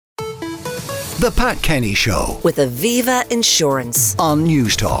The Pat Kenny Show with Aviva Insurance on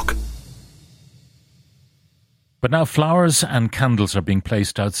Newstalk. But now flowers and candles are being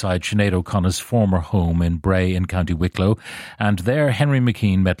placed outside Sinead O'Connor's former home in Bray in County Wicklow, and there Henry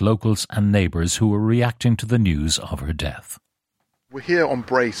McKean met locals and neighbours who were reacting to the news of her death. We're here on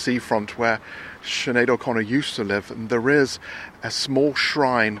Bray seafront where Sinead O'Connor used to live, and there is a small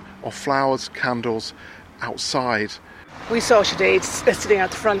shrine of flowers, candles outside. We saw Sinead sitting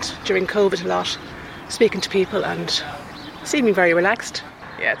out the front during COVID a lot, speaking to people and seeming very relaxed.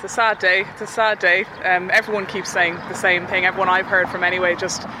 Yeah, it's a sad day. Everyone keeps saying the same thing. Everyone I've heard from anyway,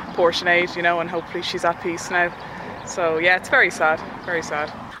 just poor Sinead, and hopefully she's at peace now. So yeah, it's very sad, very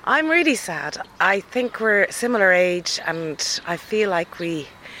sad. I'm really sad. I think we're similar age and I feel like we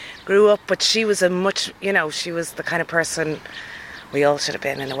grew up, but she was she was the kind of person we all should have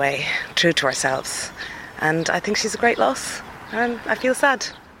been in a way, true to ourselves. And I think she's a great loss and I feel sad.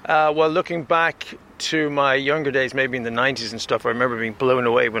 Well, looking back to my younger days, maybe in the 90s and stuff, I remember being blown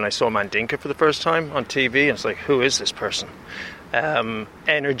away when I saw Mandinka for the first time on TV. And it's like, who is this person?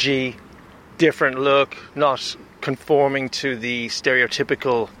 Energy, different look, not conforming to the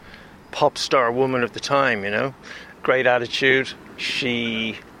stereotypical pop star woman of the time, Great attitude.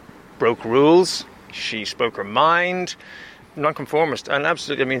 She broke rules. She spoke her mind. Nonconformist. And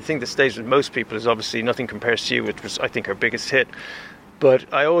absolutely, the thing that stays with most people is obviously Nothing Compares to You, which was, I think, her biggest hit. But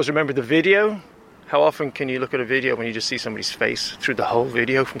I always remember the video. How often can you look at a video when you just see somebody's face through the whole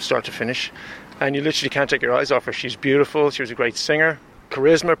video from start to finish? And you literally can't take your eyes off her. She's beautiful. She was a great singer.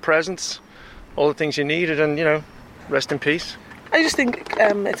 Charisma, presence, all the things you needed. And, rest in peace. I just think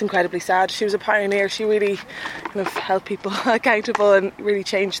it's incredibly sad. She was a pioneer. She really held people accountable and really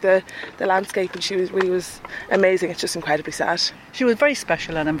changed the landscape, and she was amazing. It's just incredibly sad. She was very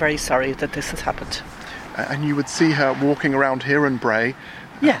special, and I'm very sorry that this has happened. And you would see her walking around here in Bray.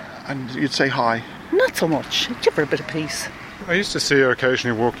 Yeah. And you'd say hi. Not so much. Give her a bit of peace. I used to see her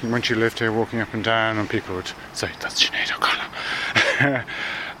occasionally walking, when she lived here, walking up and down, and people would say, "That's Sinead O'Connor."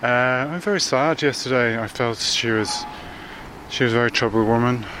 I'm very sad yesterday. I felt she was a very troubled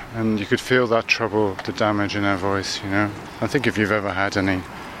woman, and you could feel that trouble, the damage in her voice, I think if you've ever had any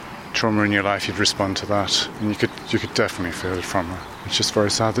trauma in your life, you'd respond to that, and you could definitely feel it from her. It's just very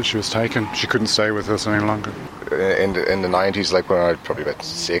sad that she was taken. She couldn't stay with us any longer. In the 90s, like when I was probably about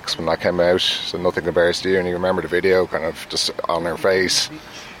 6 when that came out, so Nothing Compares to You, and you remember the video kind of just on her face,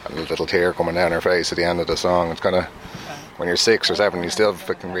 and a little tear coming down her face at the end of the song. It's kind of, when you're 6 or 7, you still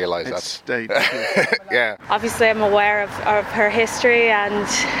fucking realise that. Stayed. Yeah. Obviously I'm aware of her history and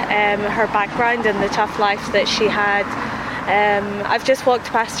her background and the tough life that she had. I've just walked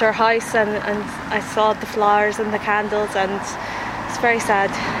past her house and I saw the flowers and the candles, and it's very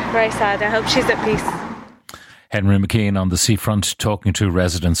sad, very sad. I hope she's at peace. Henry McKean on the seafront talking to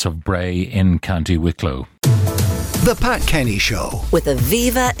residents of Bray in County Wicklow. The Pat Kenny Show with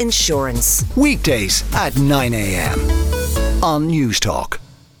Aviva Insurance. Weekdays at 9 a.m. on Newstalk.